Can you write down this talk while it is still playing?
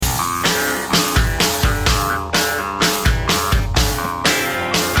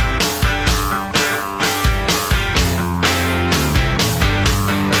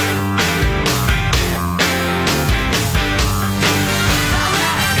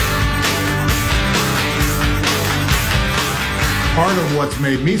Part of what's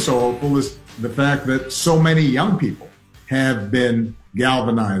made me so hopeful is the fact that so many young people have been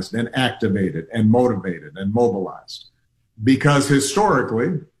galvanized and activated and motivated and mobilized. Because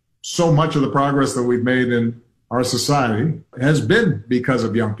historically, so much of the progress that we've made in our society has been because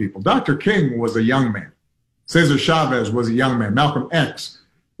of young people. Dr. King was a young man. Cesar Chavez was a young man. Malcolm X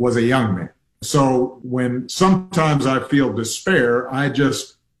was a young man. So when sometimes I feel despair, I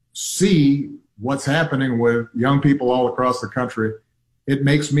just see what's happening with young people all across the country. It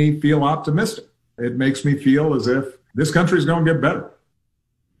makes me feel optimistic. It makes me feel as if this country is going to get better.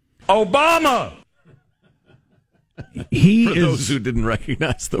 Obama! For those who didn't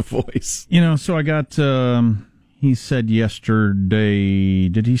recognize the voice. So I got, he said yesterday,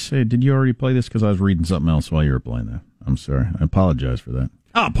 did you already play this? Because I was reading something else while you were playing that. I'm sorry. I apologize for that.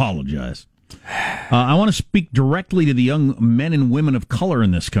 I apologize. I want to speak directly to the young men and women of color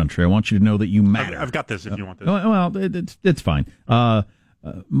in this country. I want you to know that you matter. I've got this if you want this. Well, it's fine.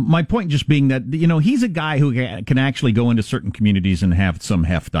 My point just being that, he's a guy who can actually go into certain communities and have some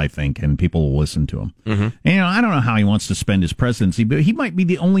heft, I think, and people will listen to him. Mm-hmm. And, I don't know how he wants to spend his presidency, but he might be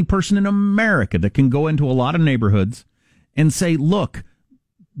the only person in America that can go into a lot of neighborhoods and say, look,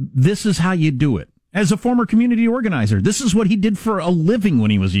 this is how you do it. As a former community organizer, this is what he did for a living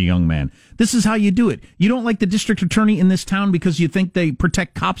when he was a young man. This is how you do it. You don't like the district attorney in this town because you think they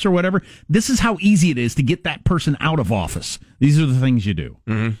protect cops or whatever. This is how easy it is to get that person out of office. These are the things you do.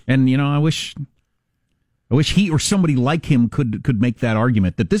 Mm-hmm. And, I wish he or somebody like him could make that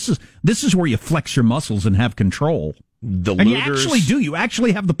argument that this is where you flex your muscles and have control. And you actually do. You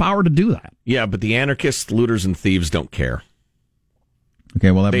actually have the power to do that. Yeah, but the anarchists, looters, and thieves don't care. Okay,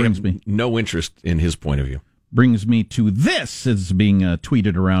 well, that brings me... no interest in his point of view. Brings me to this. It's being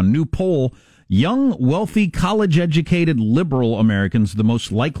tweeted around. New poll. Young, wealthy, college-educated liberal Americans the most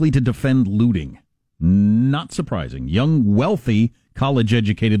likely to defend looting. Not surprising. Young, wealthy,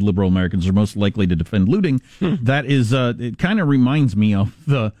 college-educated liberal Americans are most likely to defend looting. That is... it kind of reminds me of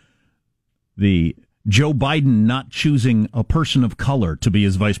the Joe Biden not choosing a person of color to be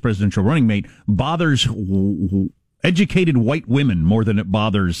his vice presidential running mate bothers... educated white women more than it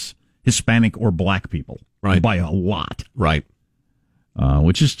bothers Hispanic or black people, right? By a lot, right?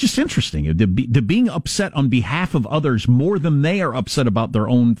 Which is just interesting. The being upset on behalf of others more than they are upset about their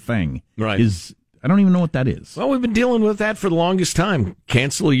own thing, right? I don't even know what that is. Well, we've been dealing with that for the longest time.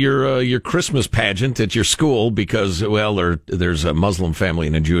 Cancel your Christmas pageant at your school because, there's a Muslim family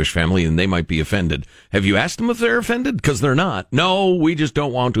and a Jewish family, and they might be offended. Have you asked them if they're offended? Because they're not. No, we just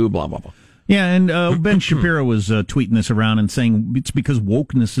don't want to. Blah blah blah. Yeah, and Ben Shapiro was tweeting this around and saying it's because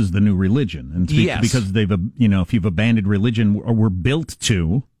wokeness is the new religion, and it's because they've, if you've abandoned religion, or we're built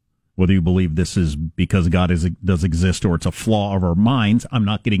to, whether you believe this is because God does exist or it's a flaw of our minds. I'm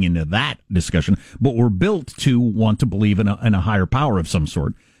not getting into that discussion, but we're built to want to believe in a higher power of some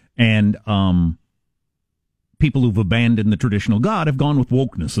sort, and people who've abandoned the traditional God have gone with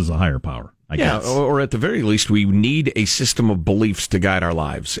wokeness as a higher power. I guess. Or at the very least, we need a system of beliefs to guide our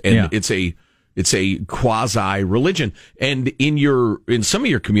lives, and it's a quasi religion. And in some of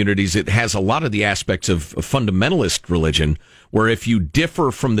your communities, it has a lot of the aspects of fundamentalist religion, where if you differ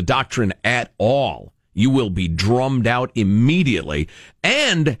from the doctrine at all, you will be drummed out immediately.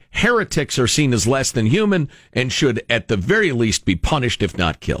 And heretics are seen as less than human and should, at the very least, be punished if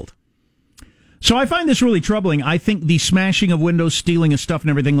not killed. So I find this really troubling. I think the smashing of windows, stealing of stuff,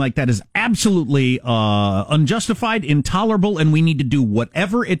 and everything like that is absolutely unjustified, intolerable, and we need to do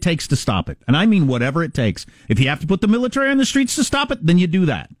whatever it takes to stop it. And I mean whatever it takes. If you have to put the military on the streets to stop it, then you do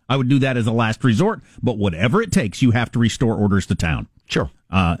that. I would do that as a last resort, but whatever it takes, you have to restore orders to town. Sure.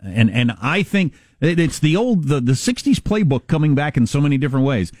 And I think it's the 60s playbook coming back in so many different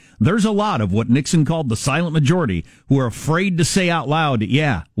ways. There's a lot of what Nixon called the silent majority who are afraid to say out loud,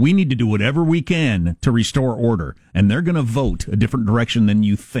 yeah, we need to do whatever we can to restore order. And they're going to vote a different direction than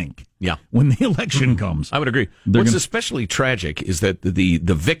you think. Yeah. When the election comes. I would agree. What's especially tragic is that the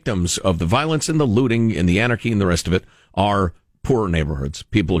victims of the violence and the looting and the anarchy and the rest of it are poorer neighborhoods,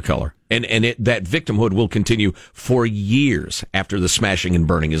 people of color. And that victimhood will continue for years after the smashing and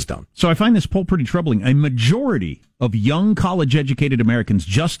burning is done. So I find this poll pretty troubling. A majority of young college-educated Americans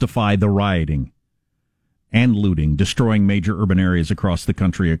justify the rioting and looting, destroying major urban areas across the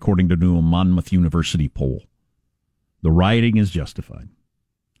country, according to a new Monmouth University poll. The rioting is justified.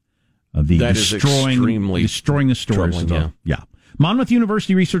 That is extremely destroying the stores. Yeah. Monmouth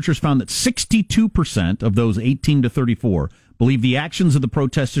University researchers found that 62% of those 18 to 34 believe the actions of the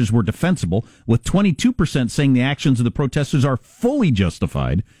protesters were defensible, with 22% saying the actions of the protesters are fully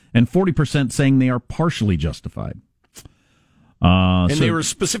justified, and 40% saying they are partially justified. And they were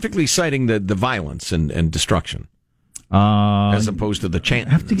specifically citing the violence and destruction. as opposed to the chant.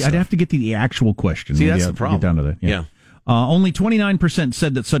 I'd have to get to the actual question. See, that's the problem. Get down to that. Yeah. Only 29%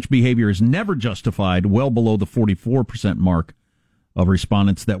 said that such behavior is never justified, well below the 44% mark of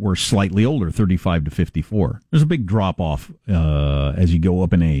respondents that were slightly older, 35 to 54. There's a big drop-off as you go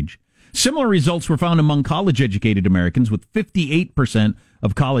up in age. Similar results were found among college-educated Americans, with 58%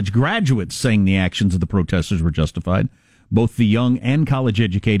 of college graduates saying the actions of the protesters were justified. Both the young and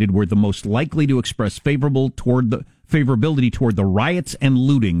college-educated were the most likely to express favorability toward the riots and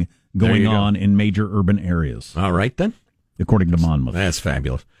looting going on in major urban areas. All right, then. According to Monmouth. That's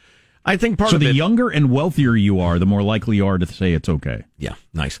fabulous. I think so the younger and wealthier you are, the more likely you are to say it's okay. Yeah,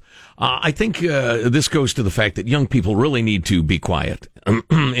 nice. I think this goes to the fact that young people really need to be quiet.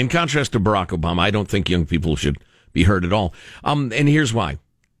 In contrast to Barack Obama, I don't think young people should be heard at all. And here's why.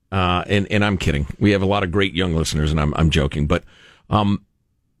 And I'm kidding. We have a lot of great young listeners, and I'm joking. But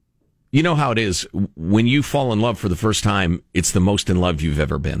you know how it is. When you fall in love for the first time, it's the most in love you've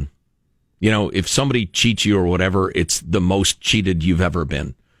ever been. You know, if somebody cheats you or whatever, it's the most cheated you've ever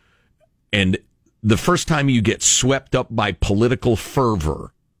been. And the first time you get swept up by political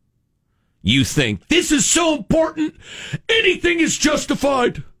fervor, you think, this is so important, anything is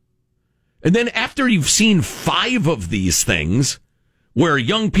justified. And then after you've seen 5 of these things, where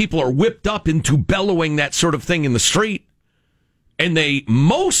young people are whipped up into bellowing that sort of thing in the street, and they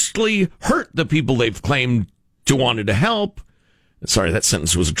mostly hurt the people they've claimed to wanted to help. Sorry, that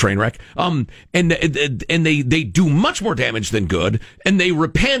sentence was a train wreck. And they do much more damage than good, and they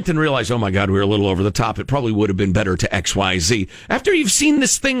repent and realize, oh my God, we were a little over the top. It probably would have been better to XYZ. After you've seen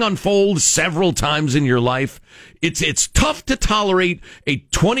this thing unfold several times in your life, it's tough to tolerate a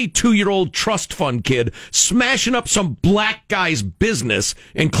 22-year-old trust fund kid smashing up some black guy's business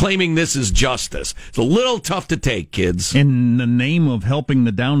and claiming this is justice. It's a little tough to take, kids. In the name of helping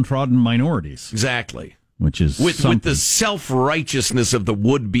the downtrodden minorities. Exactly. Which is with the self-righteousness of the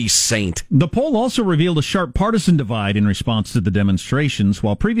would-be saint. The poll also revealed a sharp partisan divide in response to the demonstrations.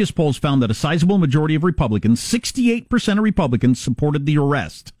 While previous polls found that a sizable majority of Republicans, 68% of Republicans, supported the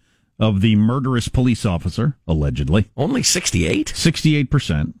arrest of the murderous police officer, allegedly. Only 68?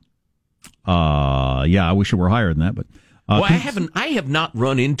 68%. Yeah, I wish it were higher than that, but... well, I have not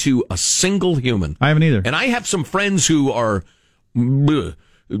run into a single human. I haven't either. And I have some friends who are... they're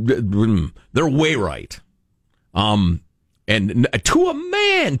way right. And to a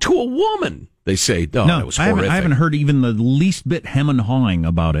man, to a woman, they say, oh, that was horrific. I haven't heard even the least bit hem and hawing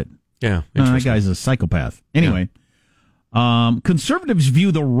about it. Yeah. That guy's a psychopath. Anyway, conservatives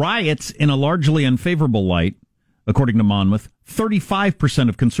view the riots in a largely unfavorable light, according to Monmouth. 35%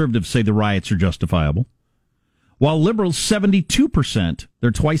 of conservatives say the riots are justifiable, while liberals, 72%,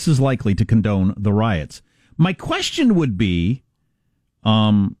 they're twice as likely to condone the riots. My question would be,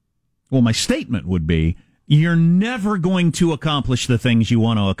 my statement would be, you're never going to accomplish the things you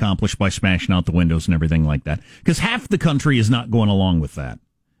want to accomplish by smashing out the windows and everything like that. Because half the country is not going along with that.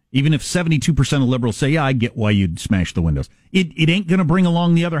 Even if 72% of liberals say, yeah, I get why you'd smash the windows. It ain't going to bring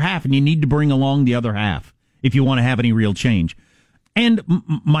along the other half, and you need to bring along the other half if you want to have any real change. And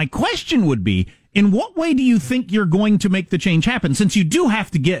my question would be, in what way do you think you're going to make the change happen? Since you do have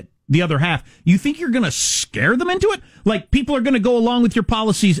to get the other half, you think you're going to scare them into it? Like, people are going to go along with your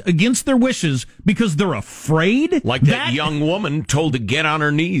policies against their wishes because they're afraid? Like that young woman told to get on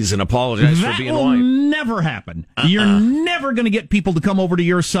her knees and apologize for being white. That will never happen. You're never going to get people to come over to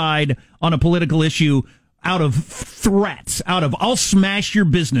your side on a political issue out of threats, out of, I'll smash your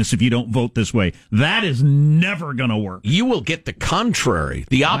business if you don't vote this way. That is never going to work. You will get the contrary,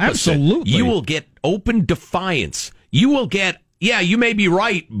 the opposite. Absolutely. You will get open defiance. You will get, yeah, you may be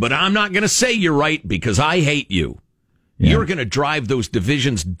right, but I'm not going to say you're right because I hate you. Yeah. You're going to drive those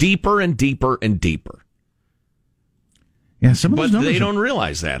divisions deeper and deeper and deeper. Yeah, but they don't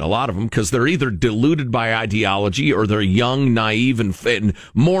realize that, a lot of them, because they're either deluded by ideology or they're young, naive, and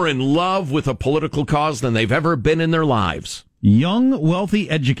more in love with a political cause than they've ever been in their lives. Young, wealthy,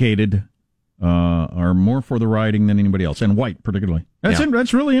 educated are more for the rioting than anybody else, and white particularly.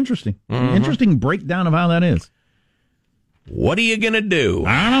 That's really interesting. Mm-hmm. Interesting breakdown of how that is. What are you going to do?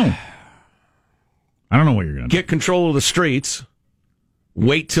 I don't know what you're going to do. Get control of the streets,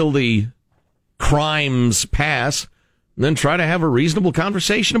 wait till the crimes pass, and then try to have a reasonable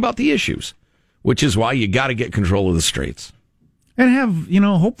conversation about the issues, which is why you got to get control of the streets. And have,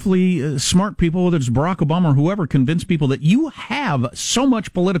 hopefully smart people, whether it's Barack Obama or whoever, convince people that you have so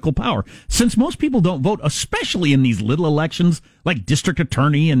much political power. Since most people don't vote, especially in these little elections like district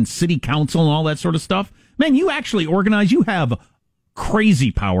attorney and city council and all that sort of stuff, man, you actually organize, you have crazy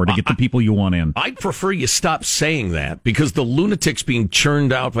power to get the people you want in. I'd prefer you stop saying that, because the lunatics being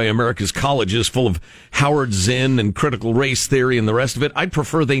churned out by America's colleges full of Howard Zinn and critical race theory and the rest of it, I'd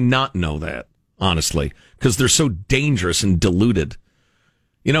prefer they not know that, honestly, because they're so dangerous and deluded.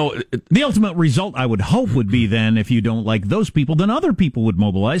 You know, the ultimate result, I would hope, would be then, if you don't like those people, then other people would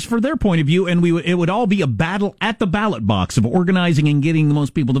mobilize for their point of view, and it would all be a battle at the ballot box of organizing and getting the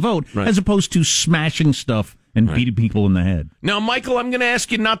most people to vote, right, as opposed to smashing stuff and beating people in the head. Now, Michael, I'm going to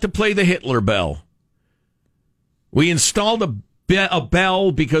ask you not to play the Hitler bell. We installed a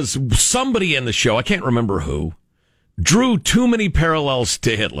bell because somebody in the show, I can't remember who, drew too many parallels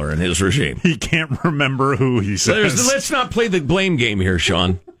to Hitler and his regime. He can't remember who, he says. Let's not play the blame game here,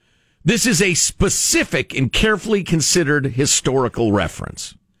 Sean. This is a specific and carefully considered historical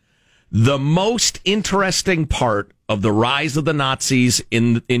reference. The most interesting part of the rise of the Nazis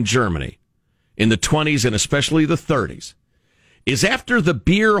in Germany in the 20s and especially the 30s is after the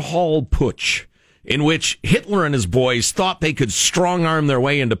beer hall putsch, in which Hitler and his boys thought they could strong-arm their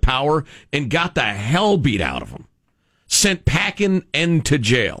way into power and got the hell beat out of them, sent packing and to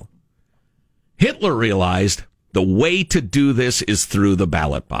jail. Hitler realized the way to do this is through the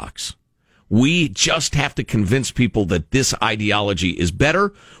ballot box. We just have to convince people that this ideology is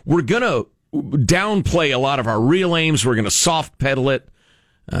better. We're going to downplay a lot of our real aims. We're going to soft pedal it,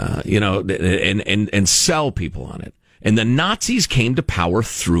 and sell people on it. And the Nazis came to power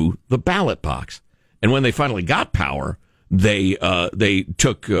through the ballot box. And when they finally got power, they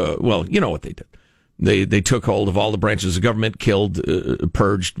took, you know what they did. They took hold of all the branches of government, killed,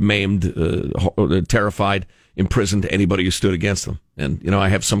 purged, maimed, terrified, imprisoned anybody who stood against them. And, I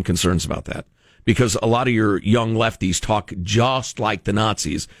have some concerns about that, because a lot of your young lefties talk just like the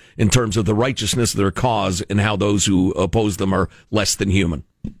Nazis in terms of the righteousness of their cause and how those who oppose them are less than human.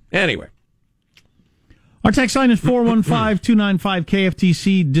 Anyway. Our text line is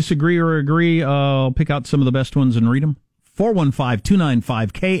 415-295-KFTC. Disagree or agree? I'll pick out some of the best ones and read them.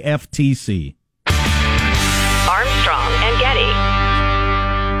 415-295-KFTC. Armstrong and Getty.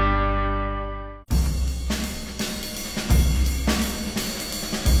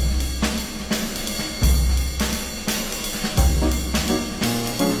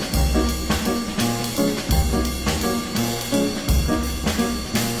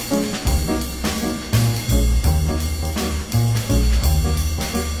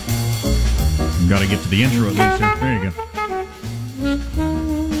 Got to get to the intro at least. There you go.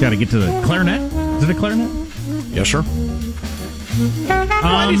 Got to get to the clarinet. Is it a clarinet? Yes, sir.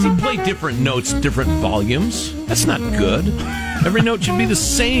 Why does he play different notes, different volumes? That's not good. Every note should be the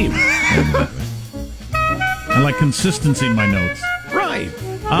same. I like consistency in my notes. Right.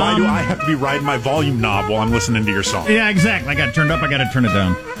 Why do I have to be riding my volume knob while I'm listening to your song? Yeah, exactly. I got it turned up, I got to turn it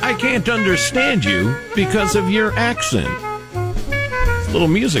down. I can't understand you because of your accent. It's a little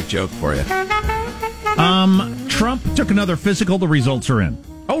music joke for you. Trump took another physical. The results are in.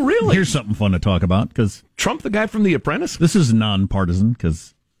 Oh, really? Here's something fun to talk about, because Trump, the guy from The Apprentice? This is nonpartisan,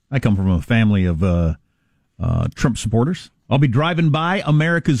 because I come from a family of Trump supporters. I'll be driving by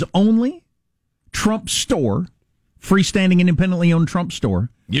America's only Trump store, freestanding, independently owned Trump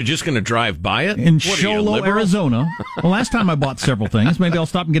store. You're just going to drive by it? In Sholo, Arizona. Well, last time I bought several things. Maybe I'll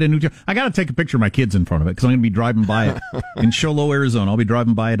stop and get a new... I got to take a picture of my kids in front of it, because I'm going to be driving by it in Sholo, Arizona. I'll be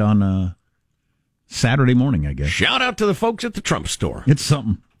driving by it on... Saturday morning, I guess. Shout out to the folks at the Trump store. It's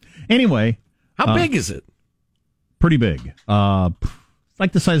something. Anyway. How big is it? Pretty big.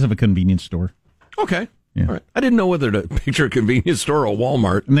 Like the size of a convenience store. Okay. Yeah. All right. I didn't know whether to picture a convenience store or a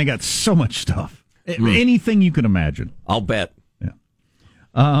Walmart. And they got so much stuff. Anything you can imagine. I'll bet.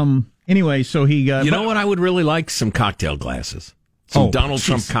 Yeah. Anyway, so he... you know what I would really like? Some cocktail glasses. Some Donald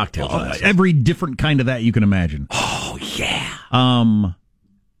Trump cocktail glasses. Every different kind of that you can imagine. Oh, yeah.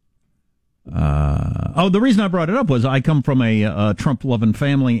 The reason I brought it up was I come from a Trump-loving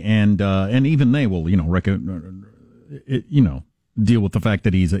family, and even they will, deal with the fact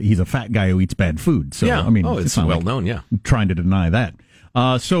that he's a fat guy who eats bad food. So yeah. I mean, it's well like known. Yeah, trying to deny that.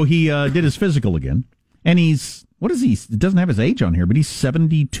 So he did his physical again, and he's what is he? It doesn't have his age on here, but he's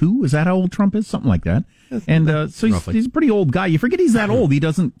 72. Is that how old Trump is? Something like that. And so he's a pretty old guy. You forget he's that old. He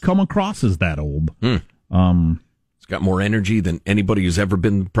doesn't come across as that old. He's got more energy than anybody who's ever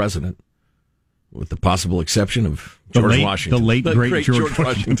been president. With the possible exception of George Washington. The late, great George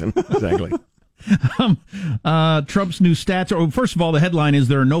Washington. Exactly. Trump's new stats. First of all, the headline is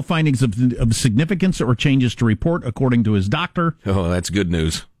there are no findings of significance or changes to report, according to his doctor. Oh, that's good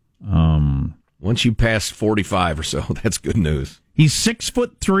news. Once you pass 45 or so, that's good news. He's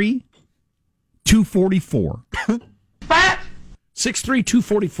 6'3", 244. Fat! 6'3",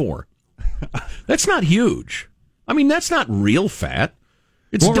 244. That's not huge. I mean, that's not real fat.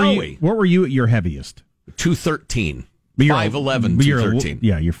 It's doughy. What were you at your heaviest? 213. 5'11", 213.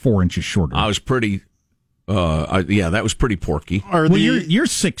 Yeah, you're 4 inches shorter. I was pretty... that was pretty porky. You're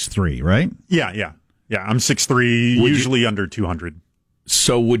 6'3", right? Yeah. I'm 6'3", usually under 200.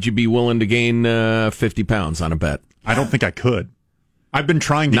 So would you be willing to gain 50 pounds on a bet? I don't think I could. I've been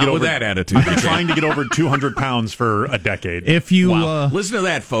trying to get over that attitude. I've been trying to get over 200 pounds for a decade. If you listen to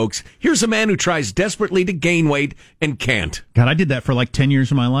that, folks. Here's a man who tries desperately to gain weight and can't. God, I did that for like 10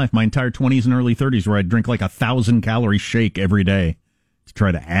 years of my life, my entire 20s and early 30s, where I'd drink like 1,000-calorie shake every day to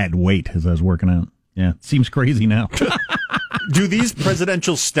try to add weight as I was working out. Yeah, it seems crazy now. Do these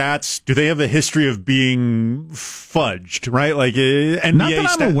presidential stats, do they have a history of being fudged, right? Like NBA Not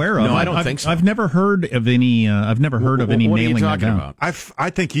that I'm aware of. No, I don't think so. I've never heard of any nailing that down. About? I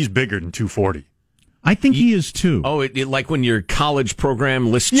think he's bigger than 240. I think he is too. Oh, like when your college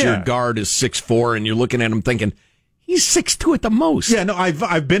program lists your guard as 6'4", and you're looking at him thinking, he's 6'2" at the most. Yeah, no,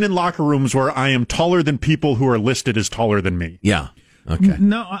 I've been in locker rooms where I am taller than people who are listed as taller than me. Yeah. Okay.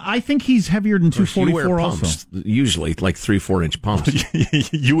 No, I think he's heavier than 244 also. Usually, like 3-4 inch pumps.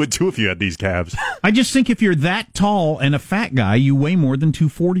 You would too if you had these calves. I just think if you're that tall and a fat guy, you weigh more than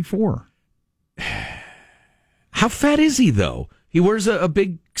 244. How fat is he, though? He wears a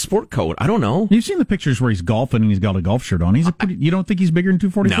big sport coat. I don't know. You've seen the pictures where he's golfing and he's got a golf shirt on. You don't think he's bigger than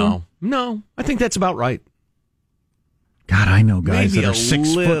 244? No. I think that's about right. God, I know guys that are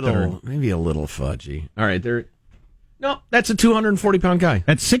 6 foot that are... Maybe a little fudgy. All right, No, that's a 240-pound guy.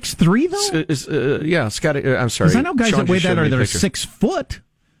 At 6'3", though? Scotty. I'm sorry. Because I know guys that weigh that are 6 foot,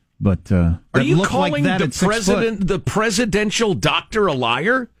 but are you look calling like that the presidential doctor, a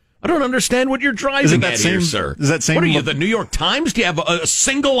liar? I don't understand what you're driving at here, sir. Is that same? What are you, the New York Times? Do you have a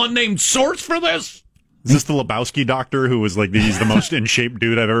single unnamed source for this? Is this the Lebowski doctor who was like, he's the most in shape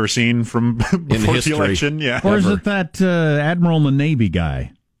dude I've ever seen from before the election? Yeah. Or is it that Admiral in the Navy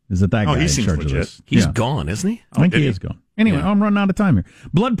guy? Is it that guy? He seems in charge legit. Of this? He's gone, isn't he? I think he is gone. Anyway, I'm running out of time here.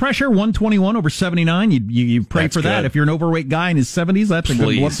 Blood pressure 121 over 79. You pray That's for that. good. If you're an overweight guy in his 70s, that's a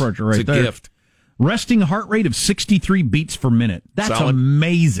good blood pressure right there. It's a gift. Resting heart rate of 63 beats per minute. That's Solid.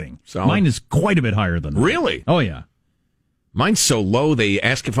 Amazing. Solid. Mine is quite a bit higher than that. Really? Oh, yeah. Mine's so low, they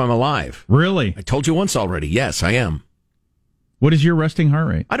ask if I'm alive. Really? I told you once already. Yes, I am. What is your resting heart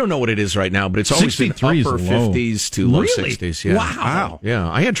rate? I don't know what it is right now, but it's always been upper 50s to low 60s. Yeah. Wow. Yeah,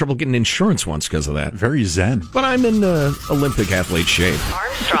 I had trouble getting insurance once because of that. Very zen. But I'm in Olympic athlete shape.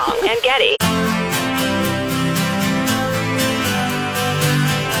 Armstrong and Getty.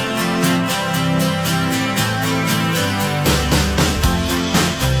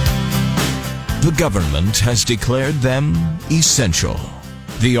 The government has declared them essential.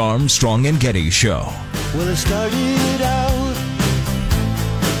 The Armstrong and Getty Show. Well, it started out,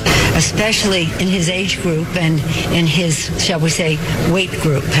 especially in his age group and in his, shall we say, weight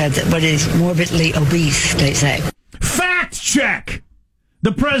group, what is morbidly obese, they say. Fact check!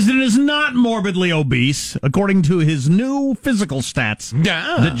 The president is not morbidly obese, according to his new physical stats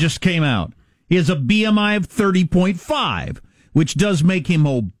that just came out. He has a BMI of 30.5, which does make him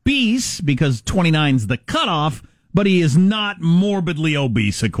obese because 29's the cutoff, but he is not morbidly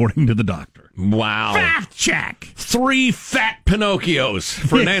obese, according to the doctor. Wow. Fact check! 3 fat Pinocchios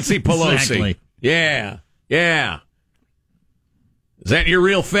for Nancy Pelosi. Exactly. Yeah. Is that your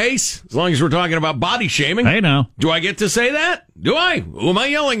real face? As long as we're talking about body shaming. Hey, now. Do I get to say that? Do I? Who am I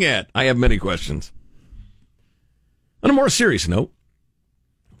yelling at? I have many questions. On a more serious note,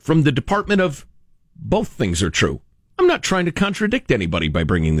 from the Department of Both Things Are True. I'm not trying to contradict anybody by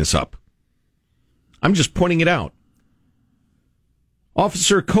bringing this up. I'm just pointing it out.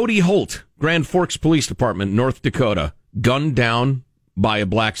 Officer Cody Holt, Grand Forks Police Department, North Dakota, gunned down by a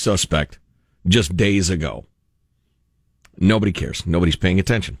black suspect just days ago. Nobody cares. Nobody's paying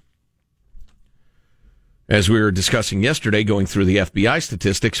attention. As we were discussing yesterday, going through the FBI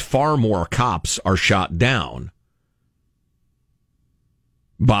statistics, far more cops are shot down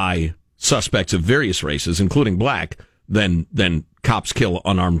by suspects of various races, including black, than cops kill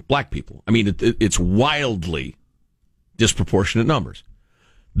unarmed black people. I mean, it's wildly disproportionate numbers.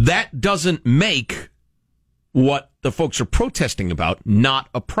 That doesn't make what the folks are protesting about not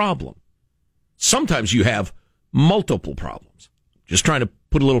a problem. Sometimes you have multiple problems. Just trying to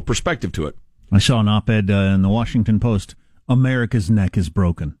put a little perspective to it. I saw an op-ed in the Washington Post. America's neck is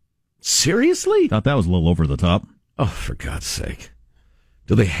broken. Seriously? Thought that was a little over the top. Oh, for God's sake.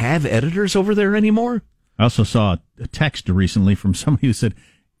 Do they have editors over there anymore? I also saw a text recently from somebody who said,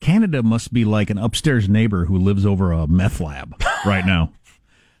 Canada must be like an upstairs neighbor who lives over a meth lab right now.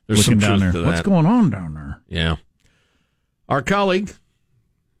 There's looking some down truth there. to What's that. going on down there? Yeah. Our colleague,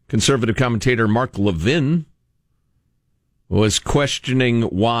 conservative commentator Mark Levin, was questioning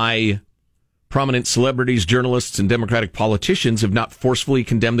why prominent celebrities, journalists, and Democratic politicians have not forcefully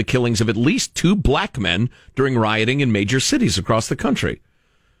condemned the killings of at least 2 black men during rioting in major cities across the country.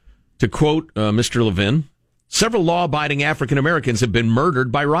 To quote Mr. Levin, several law-abiding African Americans have been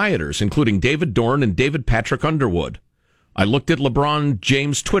murdered by rioters, including David Dorn and David Patrick Underwood. I looked at LeBron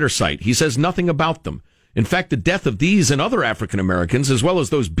James' Twitter site. He says nothing about them. In fact, the death of these and other African Americans, as well as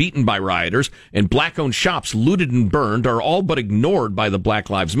those beaten by rioters and black-owned shops looted and burned, are all but ignored by the Black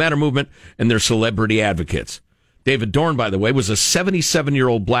Lives Matter movement and their celebrity advocates. David Dorn, by the way, was a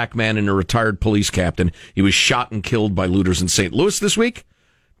 77-year-old black man and a retired police captain. He was shot and killed by looters in St. Louis this week.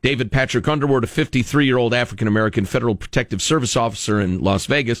 David Patrick Underwood, a 53-year-old African American Federal Protective Service officer in Las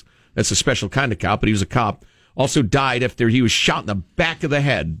Vegas. That's a special kind of cop, but he was a cop. Also died after he was shot in the back of the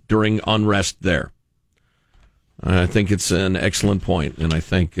head during unrest there. I think it's an excellent point, and I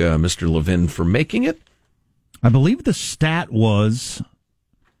thank Mr. Levin for making it. I believe the stat was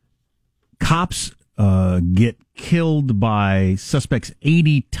cops get killed by suspects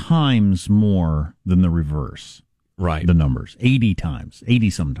 80 times more than the reverse. Right. The numbers. 80 times.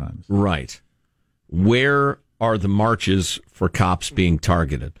 80 sometimes. Right. Where are the marches for cops being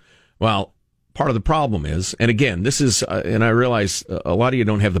targeted? Well, part of the problem is, and again, this is, and I realize a lot of you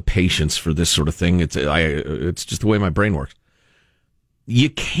don't have the patience for this sort of thing. It's just the way my brain works. You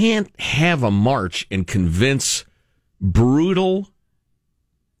can't have a march and convince brutal,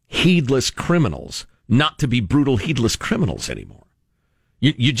 heedless criminals not to be brutal, heedless criminals anymore.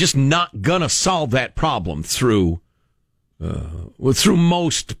 You're just not gonna solve that problem through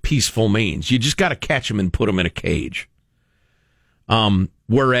most peaceful means. You just got to catch them and put them in a cage.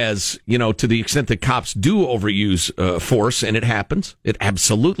 Whereas, to the extent that cops do overuse force, and it happens, it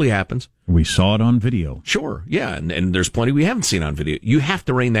absolutely happens. We saw it on video. Sure, yeah, and there's plenty we haven't seen on video. You have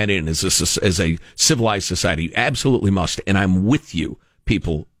to rein that in as a civilized society. You absolutely must, and I'm with you,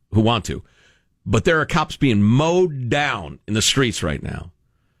 people who want to. But there are cops being mowed down in the streets right now.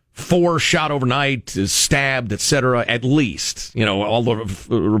 4 shot overnight, stabbed, etc. At least, all the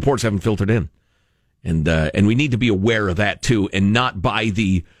reports haven't filtered in. And we need to be aware of that, too, and not buy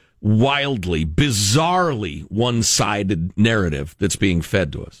the wildly, bizarrely one-sided narrative that's being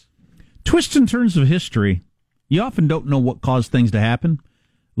fed to us. Twists and turns of history. You often don't know what caused things to happen.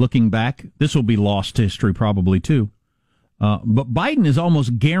 Looking back, this will be lost to history probably, too. But Biden is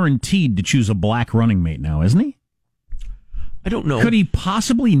almost guaranteed to choose a black running mate now, isn't he? I don't know. Could he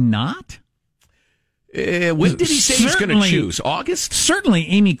possibly not? When did he say he's going to choose? August? Certainly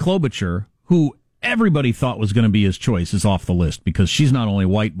Amy Klobuchar, who everybody thought was going to be his choice, is off the list because she's not only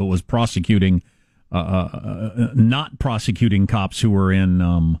white but was prosecuting, not prosecuting cops who were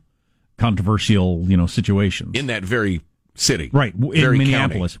in controversial, situations in that very city, right? In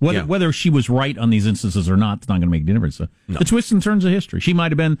Minneapolis, whether she was right on these instances or not, it's not going to make a difference. No. The twists and turns of history. She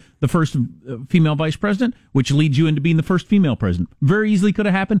might have been the first female vice president, which leads you into being the first female president. Very easily could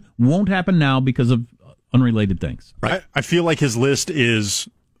have happened. Won't happen now because of unrelated things. Right. I feel like his list is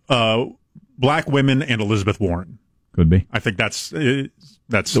black women and Elizabeth Warren. Could be. I think that's the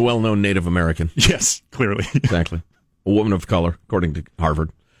well-known Native American. Yes, clearly. Exactly. A woman of color, according to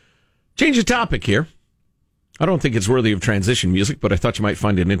Harvard. Change the topic here. I don't think it's worthy of transition music, but I thought you might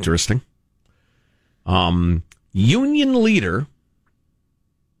find it interesting. Union leader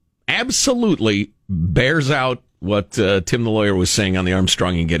absolutely bears out what Tim the lawyer was saying on the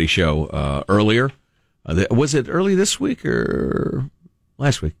Armstrong and Getty show earlier. Was it early this week or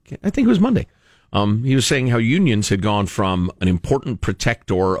last week? I think it was Monday. He was saying how unions had gone from an important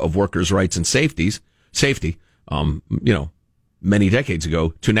protector of workers' rights and safety, many decades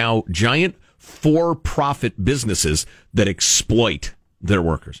ago, to now giant for-profit businesses that exploit their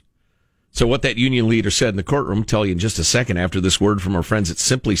workers. So what that union leader said in the courtroom, I'll tell you in just a second after this word from our friends at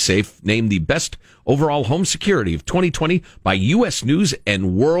Simply Safe, named the best overall home security of 2020 by U.S. News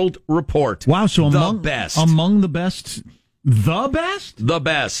and World Report. Wow, so among the best,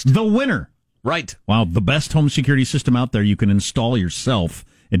 the winner. Right. Wow, the best home security system out there you can install yourself.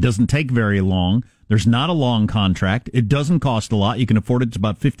 It doesn't take very long. There's not a long contract. It doesn't cost a lot. You can afford it. It's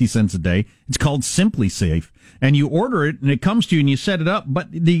about 50 cents a day. It's called Simply Safe. And you order it, and it comes to you, and you set it up,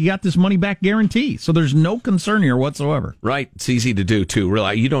 but you got this money-back guarantee. So there's no concern here whatsoever. Right. It's easy to do, too.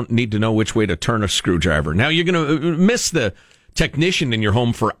 Really, you don't need to know which way to turn a screwdriver. Now, you're going to miss the technician in your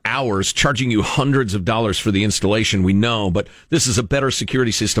home for hours, charging you hundreds of dollars for the installation, we know, but this is a better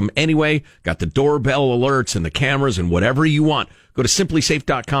security system anyway. Got the doorbell alerts and the cameras and whatever you want. Go to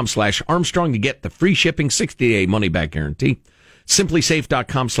simplysafe.com/Armstrong to get the free shipping 60-day money-back guarantee.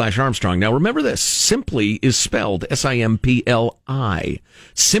 Simplysafe.com/Armstrong. Now remember this, Simply is spelled S-I-M-P-L-I.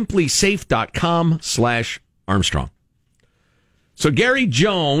 Simplysafe.com/Armstrong. So Gary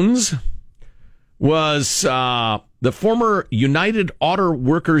Jones was the former United Auto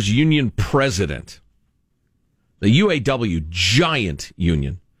Workers Union president, the UAW giant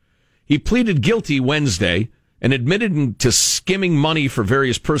union. He pleaded guilty Wednesday and admitted to skimming money for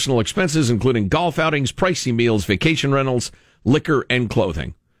various personal expenses, including golf outings, pricey meals, vacation rentals, liquor, and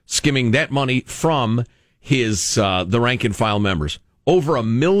clothing. Skimming that money from his the rank and file members. Over $1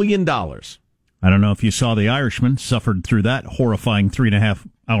 million. I don't know if you saw The Irishman, suffered through that horrifying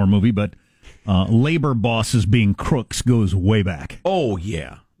 3.5-hour movie, but labor bosses being crooks goes way back. Oh,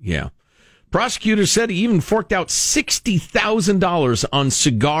 yeah. Prosecutors said he even forked out $60,000 on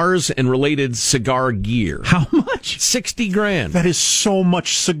cigars and related cigar gear. How much? $60,000. That is so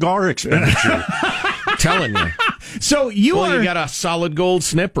much cigar expenditure. Telling you. So you got a solid gold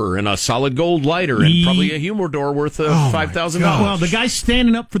snipper and a solid gold lighter and probably a humidor worth of $5,000. Well, the guy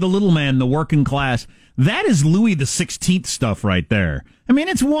standing up for the little man, the working class, that is Louis the 16th stuff right there. I mean,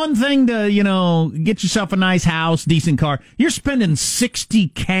 it's one thing to, get yourself a nice house, decent car. You're spending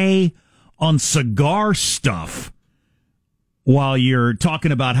 $60K on cigar stuff while you're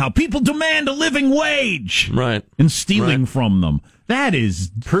talking about how people demand a living wage. Right. And stealing from them. That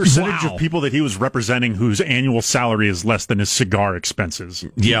is percentage of people that he was representing whose annual salary is less than his cigar expenses.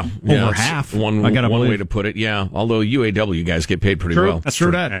 Yeah. Over half. One way to put it, yeah. Although UAW guys get paid pretty well. That's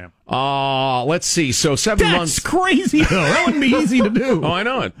true. That. Let's see. So 7 months. That's crazy, though. That wouldn't be easy to do. Oh, I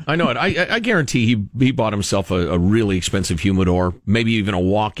know it. I guarantee he bought himself a really expensive humidor, maybe even a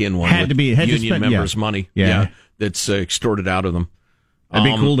walk-in one with union members' money. Yeah. That's extorted out of them.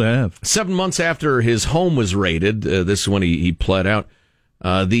 That'd be cool to have. 7 months after his home was raided, this is when he pled out,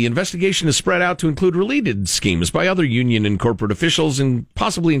 the investigation is spread out to include related schemes by other union and corporate officials, and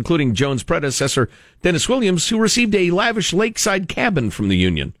possibly including Jones' predecessor, Dennis Williams, who received a lavish lakeside cabin from the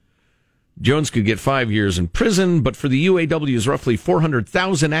union. Jones could get 5 years in prison, but for the UAW's roughly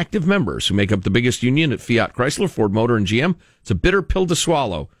 400,000 active members who make up the biggest union at Fiat Chrysler, Ford Motor, and GM, it's a bitter pill to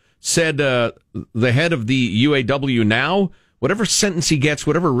swallow. Said the head of the UAW now, whatever sentence he gets,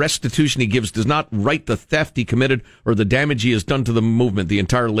 whatever restitution he gives, does not right the theft he committed or the damage he has done to the movement, the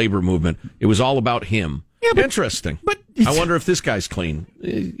entire labor movement. It was all about him. Yeah, Interesting. But I wonder if this guy's clean.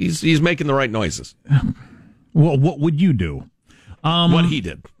 He's making the right noises. Well, what would you do? What he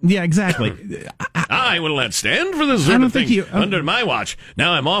did. Yeah, exactly. I will not stand for this sort of thing under my watch.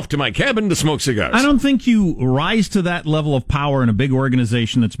 Now I'm off to my cabin to smoke cigars. I don't think you rise to that level of power in a big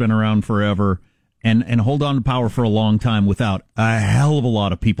organization that's been around forever and hold on to power for a long time without a hell of a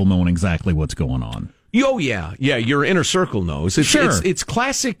lot of people knowing exactly what's going on. Oh, yeah. Yeah, your inner circle knows. It's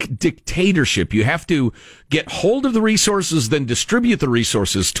classic dictatorship. You have to get hold of the resources, then distribute the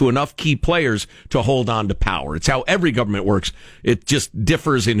resources to enough key players to hold on to power. It's how every government works. It just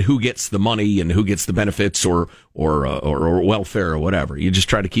differs in who gets the money and who gets the benefits or welfare or whatever. You just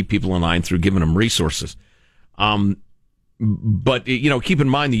try to keep people in line through giving them resources. But, keep in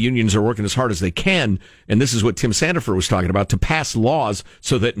mind the unions are working as hard as they can, and this is what Tim Sandifer was talking about, to pass laws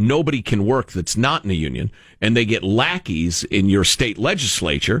so that nobody can work that's not in a union, and they get lackeys in your state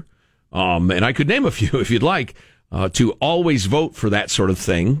legislature, and I could name a few if you'd like, to always vote for that sort of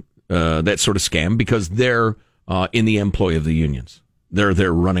thing, that sort of scam, because they're in the employ of the unions.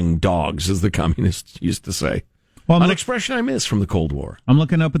 They're running dogs, as the communists used to say. Well, an expression I miss from the Cold War. I'm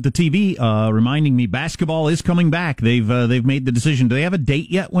looking up at the TV, reminding me basketball is coming back. They've made the decision. Do they have a date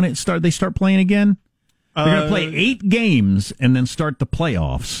yet when they start playing again? They're going to play 8 games and then start the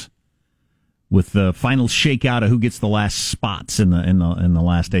playoffs with the final shakeout of who gets the last spots in the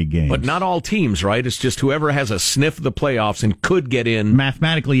last 8 games. But not all teams, right? It's just whoever has a sniff of the playoffs and could get in.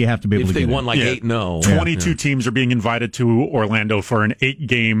 Mathematically, you have to be able to get in. If they won 8-0. 22 teams are being invited to Orlando for an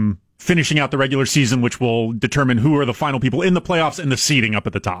 8-game finishing out the regular season, which will determine who are the final people in the playoffs and the seeding up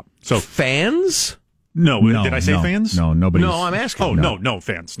at the top. So fans? No, did I say fans? No, nobody. No, I'm asking. Oh, no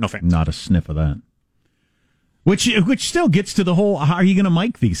fans. No fans. Not a sniff of that. Which still gets to the whole, how are you going to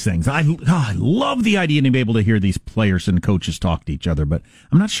mic these things? I love the idea to be able to hear these players and coaches talk to each other, but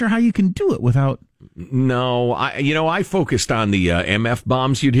I'm not sure how you can do it without. No, I focused on the MF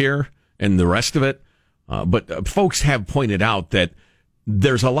bombs you'd hear and the rest of it, but folks have pointed out that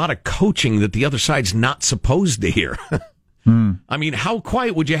there's a lot of coaching that the other side's not supposed to hear. I mean, how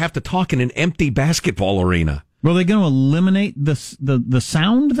quiet would you have to talk in an empty basketball arena? Well, are they going to eliminate the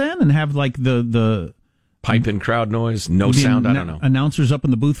sound then and have like the pipe and crowd noise, no sound? I don't know. Announcers up in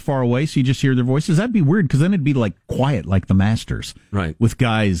the booth far away, so you just hear their voices. That'd be weird because then it'd be like quiet, like the Masters, right? With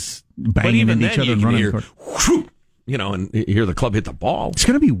guys banging into each other and running. And you hear the club hit the ball. It's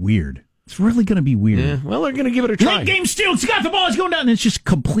going to be weird. It's really going to be weird. Yeah, well, they're going to give it a try. Late game steal. It's got the ball. It's going down. And it's just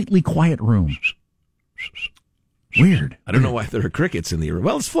completely quiet room. Weird. I don't know why there are crickets in the area.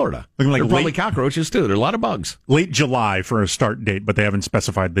 Well, it's Florida. Looking like there are probably late- cockroaches, too. There are a lot of bugs. Late July for a start date, but they haven't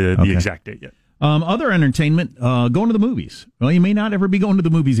specified the exact date yet. Other entertainment, going to the movies. Well, you may not ever be going to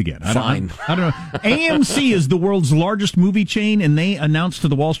the movies again. Fine. I don't know. AMC is the world's largest movie chain, and they announced to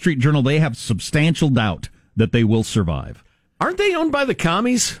the Wall Street Journal they have substantial doubt that they will survive. Aren't they owned by the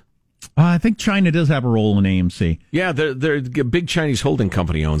commies? I think China does have a role in AMC. Yeah, they're a big Chinese holding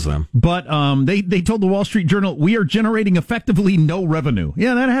company owns them. But they told the Wall Street Journal, we are generating effectively no revenue.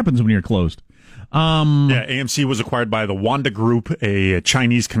 Yeah, that happens when you're closed. AMC was acquired by the Wanda Group, a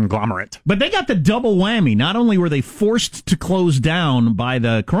Chinese conglomerate. But they got the double whammy. Not only were they forced to close down by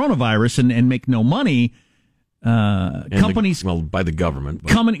the coronavirus and make no money, companies... by the government.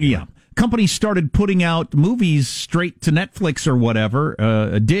 Companies started putting out movies straight to Netflix or whatever,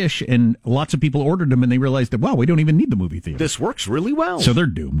 a dish, and lots of people ordered them, and they realized that, wow, we don't even need the movie theater. This works really well. So they're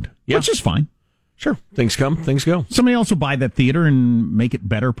doomed, which is fine. Sure. Things come, things go. Somebody else will buy that theater and make it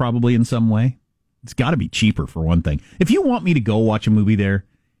better probably in some way. It's got to be cheaper for one thing. If you want me to go watch a movie there,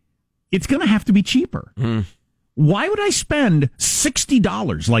 it's going to have to be cheaper. Why would I spend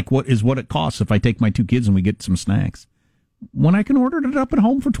 $60 like what it costs if I take my two kids and we get some snacks when I can order it up at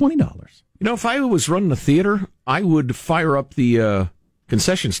home for $20? You know, if I was running a theater, I would fire up the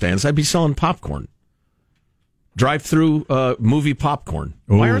concession stands. I'd be selling popcorn. Drive-through movie popcorn.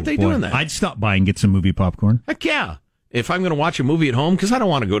 Why aren't they doing that? I'd stop by and get some movie popcorn. Heck yeah. If I'm going to watch a movie at home, because I don't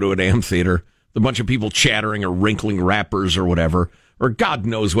want to go to a damn theater, a bunch of people chattering or wrinkling wrappers or whatever, or God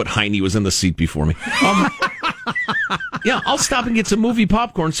knows what Heine was in the seat before me. Yeah, I'll stop and get some movie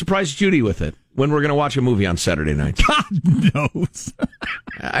popcorn, surprise Judy with it when we're going to watch a movie on Saturday night. God knows.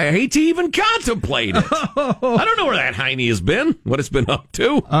 I hate to even contemplate it. I don't know where that Heine has been, what it's been up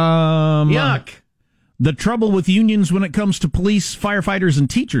to. Yuck. The trouble with unions when it comes to police, firefighters, and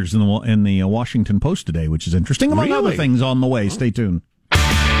teachers in the Washington Post today, which is interesting, among other things on the way. Stay tuned.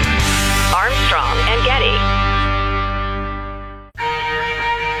 Armstrong and Getty.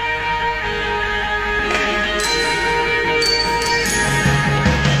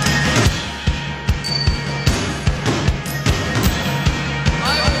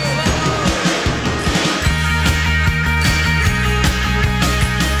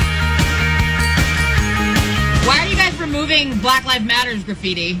 Removing Black Lives Matters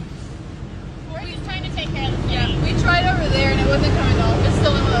graffiti. We're just trying to take care of it. Yeah, we tried over there and it wasn't coming off. It's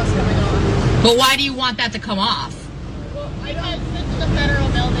still in what was coming off. But why do you want that to come off? Well, because this is a federal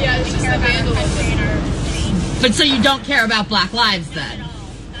building. Yeah, it's just a vandalism. But so you don't care about Black Lives then?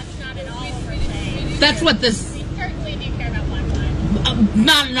 That's not at all what we're saying. That's what this... We certainly do care about Black Lives.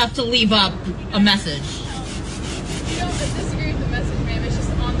 Not enough to leave up a message. We don't disagree with the message, ma'am. It's just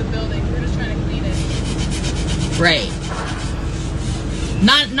on the building. We're just trying to clean it. Great.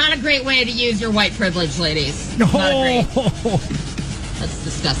 Not a great way to use your white privilege, ladies. Not great. That's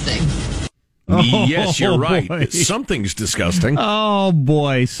disgusting. Yes, you're right. Boy. Something's disgusting. Oh,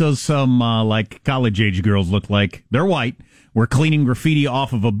 boy. So some, like, college-age girls look like they're white. We're cleaning graffiti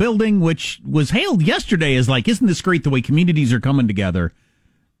off of a building, which was hailed yesterday as like, isn't this great the way communities are coming together?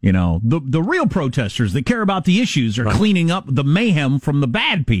 You know, the real protesters that care about the issues are cleaning up the mayhem from the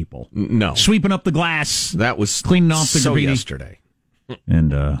bad people. No. Sweeping up the glass. That was cleaning off the graffiti. Yesterday. And,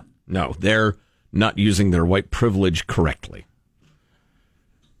 no, they're not using their white privilege correctly.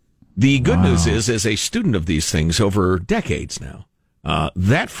 The good news is, as a student of these things over decades now,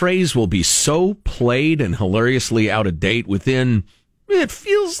 that phrase will be so played and hilariously out of date within, it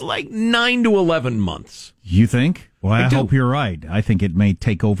feels like 9 to 11 months. You think? Well, I hope you're right. I think it may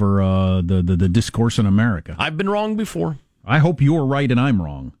take over the discourse in America. I've been wrong before. I hope you're right and I'm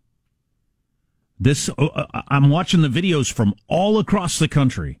wrong. I'm watching the videos from all across the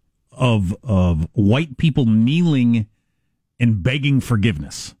country of white people kneeling and begging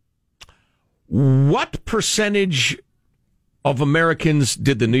forgiveness. What percentage of Americans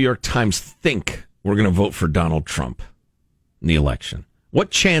did the New York Times think were going to vote for Donald Trump in the election?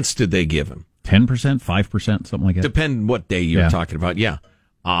 What chance did they give him? 10%, 5%, something like that. Depend what day you're talking about. Yeah.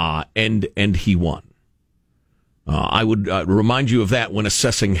 And he won. I would remind you of that when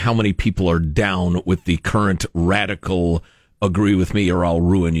assessing how many people are down with the current radical agree with me or I'll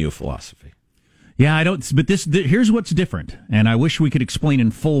ruin you philosophy. Yeah, I don't. But here's what's different, and I wish we could explain in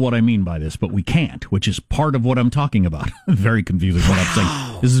full what I mean by this, but we can't, which is part of what I'm talking about. Very confusing what I'm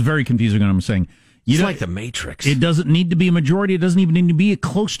saying. This is very confusing what I'm saying. It's like the Matrix. It doesn't need to be a majority. It doesn't even need to be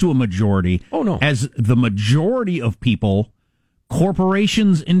close to a majority. Oh, no. As the majority of people,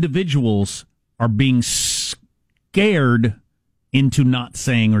 corporations, individuals, are being scared into not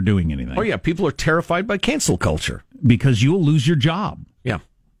saying or doing anything. Oh, yeah. People are terrified by cancel culture. Because you'll lose your job. Yeah.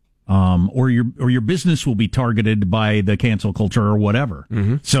 or your business will be targeted by the cancel culture or whatever.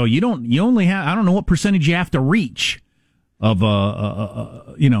 Mm-hmm. So you only have, I don't know what percentage you have to reach of,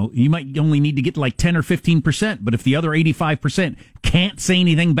 you might only need to get like 10 or 15%, but if the other 85% can't say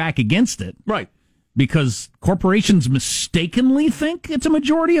anything back against it. Right. Because corporations mistakenly think it's a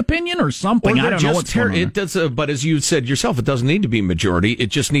majority opinion or something. I don't know what's going on. It does, but as you said yourself, it doesn't need to be majority. It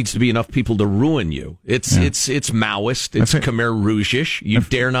just needs to be enough people to ruin you. It's Maoist. It's Khmer Rouge-ish. You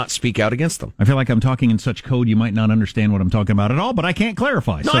dare not speak out against them. I feel like I'm talking in such code you might not understand what I'm talking about at all, but I can't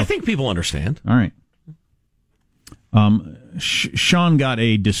clarify. No, I think people understand. All right. Sean got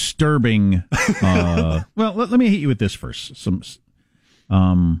a disturbing. Well, let me hit you with this first.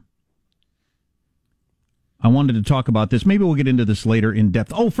 I wanted to talk about this. Maybe we'll get into this later in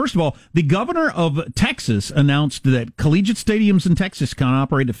depth. Oh, first of all, the governor of Texas announced that collegiate stadiums in Texas can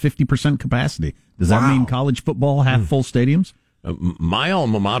operate at 50% capacity. Does that mean college football have full stadiums? My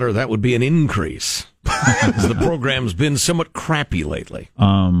alma mater, that would be an increase. The program's been somewhat crappy lately.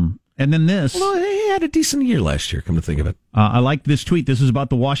 And then this. Well, they had a decent year last year, come to think of it. I like this tweet. This is about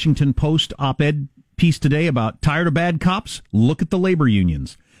the Washington Post op-ed piece today about tired of bad cops? Look at the labor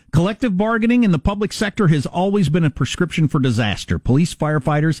unions. Collective bargaining in the public sector has always been a prescription for disaster. Police,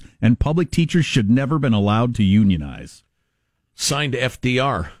 firefighters, and public teachers should never been allowed to unionize. Signed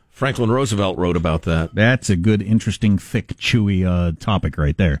FDR. Franklin Roosevelt wrote about that. That's a good, interesting, thick, chewy topic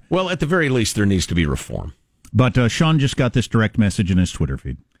right there. Well, at the very least, there needs to be reform. But Sean just got this direct message in his Twitter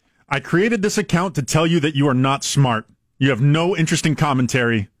feed. I created this account to tell you that you are not smart. You have no interesting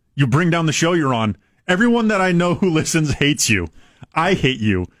commentary. You bring down the show you're on. Everyone that I know who listens hates you. I hate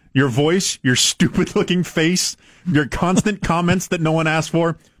you. Your voice, your stupid-looking face, your constant comments that no one asked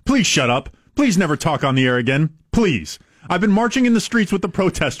for. Please shut up. Please never talk on the air again. Please. I've been marching in the streets with the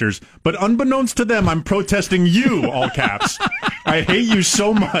protesters, but unbeknownst to them, I'm protesting you, all caps. I hate you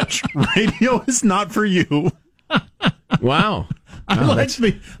so much. Radio is not for you. Wow.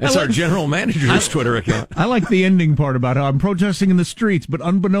 That's our general manager's Twitter account. I like the ending part about how I'm protesting in the streets, but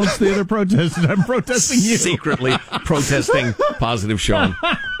unbeknownst to the other protesters, I'm protesting you. Secretly protesting Positive Sean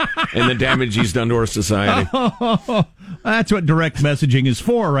and the damage he's done to our society. That's what direct messaging is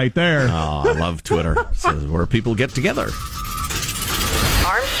for right there. Oh, I love Twitter. This is where people get together.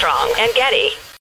 Armstrong and Getty.